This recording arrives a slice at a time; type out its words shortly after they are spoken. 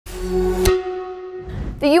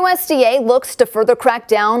The USDA looks to further crack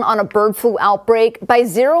down on a bird flu outbreak by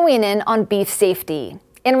zeroing in on beef safety.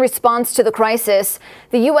 In response to the crisis,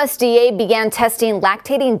 the USDA began testing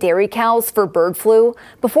lactating dairy cows for bird flu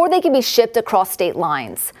before they can be shipped across state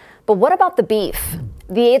lines. But what about the beef?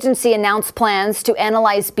 The agency announced plans to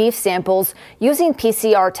analyze beef samples using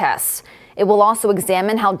PCR tests. It will also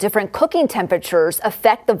examine how different cooking temperatures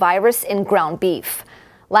affect the virus in ground beef.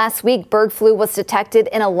 Last week, bird flu was detected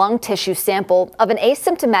in a lung tissue sample of an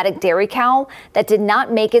asymptomatic dairy cow that did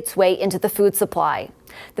not make its way into the food supply.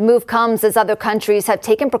 The move comes as other countries have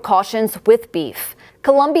taken precautions with beef.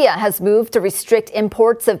 Colombia has moved to restrict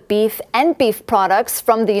imports of beef and beef products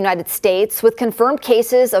from the United States with confirmed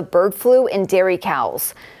cases of bird flu in dairy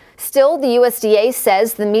cows. Still, the USDA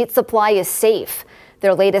says the meat supply is safe.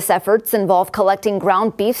 Their latest efforts involve collecting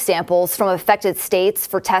ground beef samples from affected states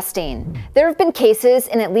for testing. There have been cases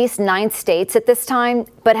in at least 9 states at this time,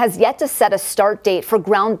 but has yet to set a start date for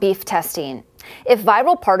ground beef testing. If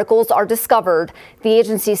viral particles are discovered, the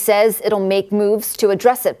agency says it'll make moves to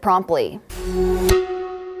address it promptly.